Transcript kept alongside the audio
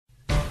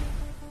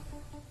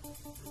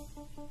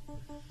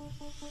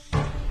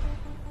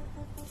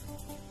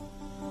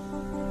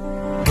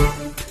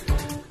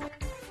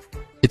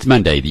It's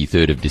Monday, the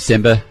 3rd of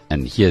December,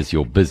 and here's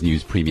your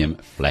BizNews Premium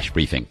Flash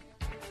Briefing.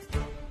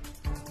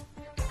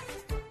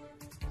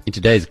 In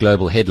today's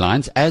global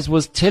headlines, as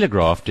was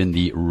telegraphed in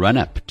the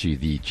run-up to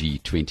the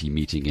G20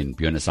 meeting in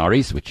Buenos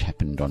Aires, which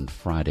happened on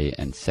Friday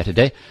and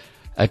Saturday,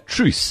 a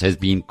truce has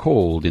been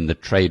called in the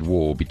trade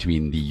war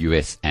between the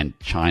US and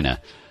China.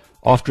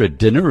 After a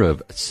dinner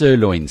of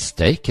sirloin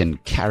steak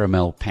and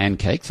caramel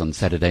pancakes on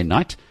Saturday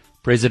night,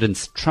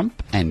 Presidents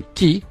Trump and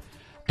Xi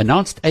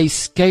announced a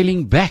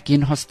scaling back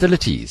in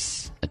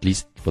hostilities, at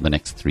least for the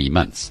next 3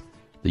 months.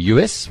 The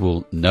US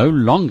will no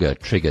longer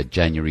trigger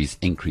January's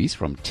increase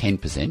from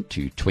 10%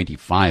 to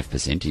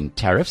 25% in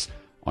tariffs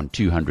on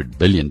 $200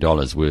 billion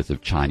worth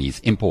of Chinese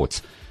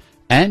imports.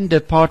 And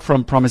apart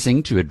from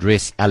promising to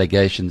address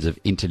allegations of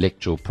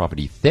intellectual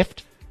property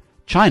theft,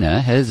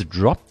 China has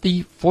dropped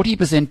the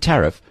 40%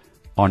 tariff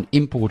on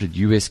imported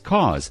US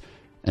cars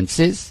and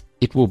says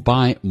it will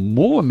buy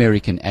more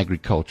American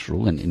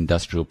agricultural and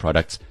industrial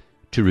products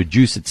to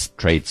reduce its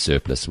trade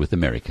surplus with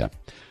America.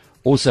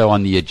 Also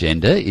on the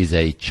agenda is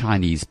a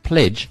Chinese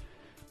pledge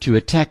to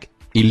attack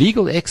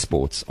illegal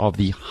exports of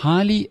the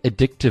highly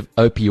addictive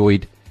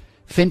opioid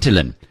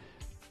fentanyl,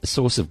 a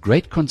source of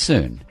great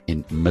concern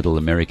in Middle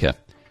America.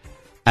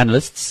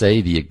 Analysts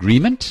say the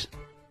agreement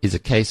is a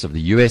case of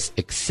the US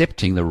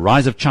accepting the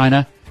rise of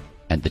China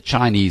and the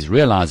Chinese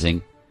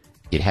realizing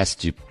it has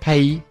to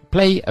play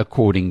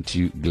according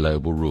to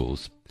global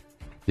rules.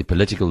 The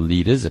political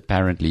leaders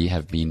apparently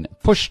have been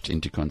pushed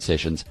into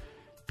concessions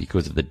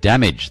because of the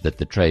damage that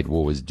the trade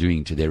war is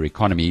doing to their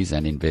economies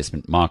and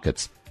investment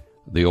markets.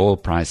 The oil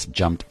price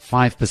jumped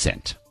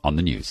 5% on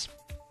the news.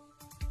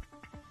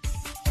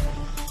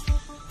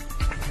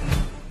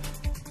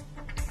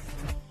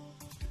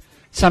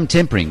 Some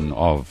tempering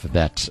of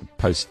that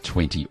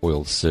post-20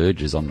 oil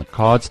surge is on the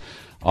cards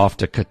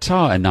after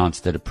Qatar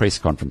announced at a press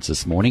conference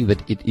this morning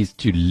that it is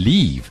to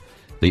leave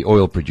the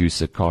oil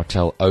producer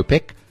cartel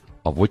OPEC,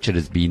 of which it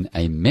has been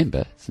a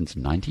member since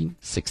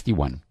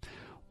 1961.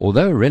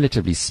 Although a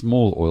relatively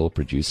small oil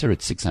producer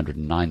at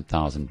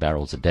 609,000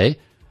 barrels a day,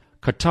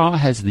 Qatar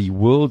has the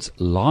world's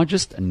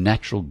largest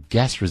natural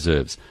gas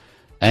reserves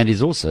and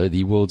is also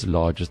the world's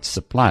largest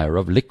supplier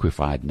of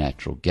liquefied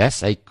natural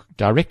gas, a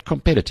direct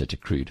competitor to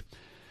crude.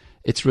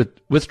 Its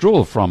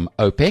withdrawal from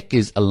OPEC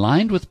is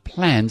aligned with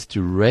plans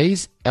to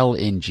raise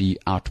LNG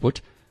output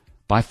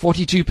by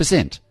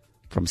 42%,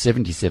 from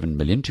 77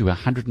 million to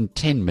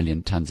 110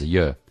 million tons a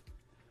year.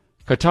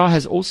 Qatar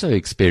has also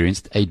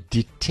experienced a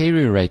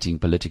deteriorating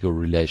political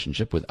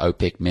relationship with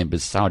OPEC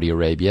members Saudi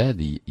Arabia,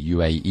 the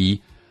UAE,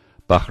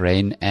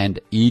 Bahrain and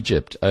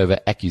Egypt over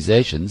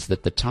accusations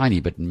that the tiny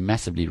but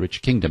massively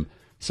rich kingdom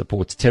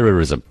supports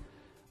terrorism.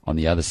 On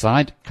the other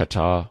side,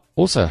 Qatar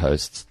also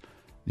hosts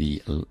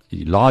the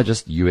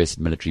largest US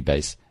military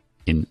base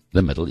in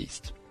the Middle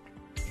East.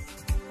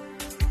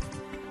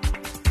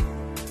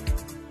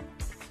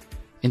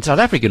 In South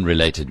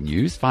African-related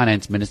news,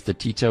 Finance Minister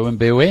Tito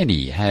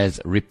Mboweni has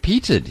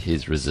repeated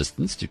his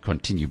resistance to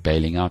continue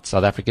bailing out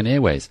South African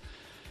Airways.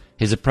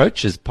 His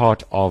approach is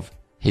part of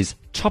his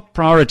top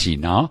priority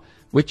now,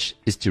 which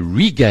is to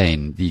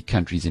regain the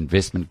country's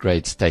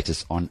investment-grade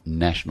status on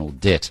national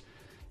debt.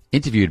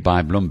 Interviewed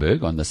by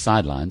Bloomberg on the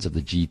sidelines of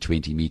the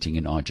G20 meeting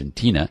in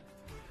Argentina,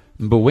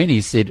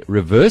 Mboweni said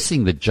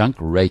reversing the junk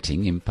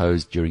rating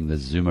imposed during the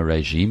Zuma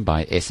regime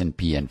by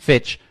S&P and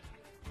Fitch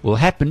will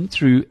happen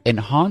through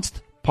enhanced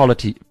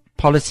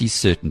policy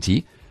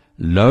certainty,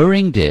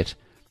 lowering debt,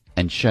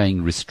 and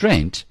showing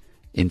restraint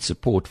in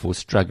support for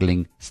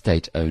struggling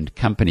state-owned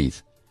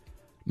companies.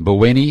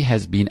 Mboweni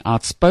has been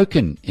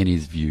outspoken in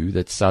his view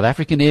that South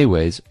African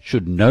Airways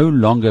should no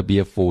longer be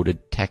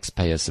afforded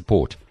taxpayer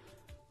support.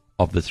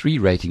 Of the 3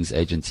 ratings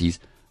agencies,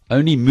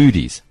 only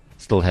Moody's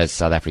still has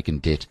South African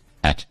debt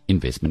at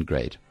investment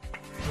grade.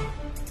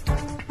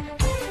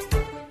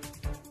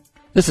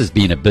 This has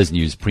been a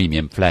BizNews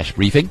Premium Flash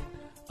Briefing.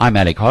 I'm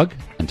Alec Hogg.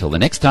 Until the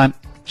next time,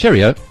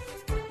 cheerio.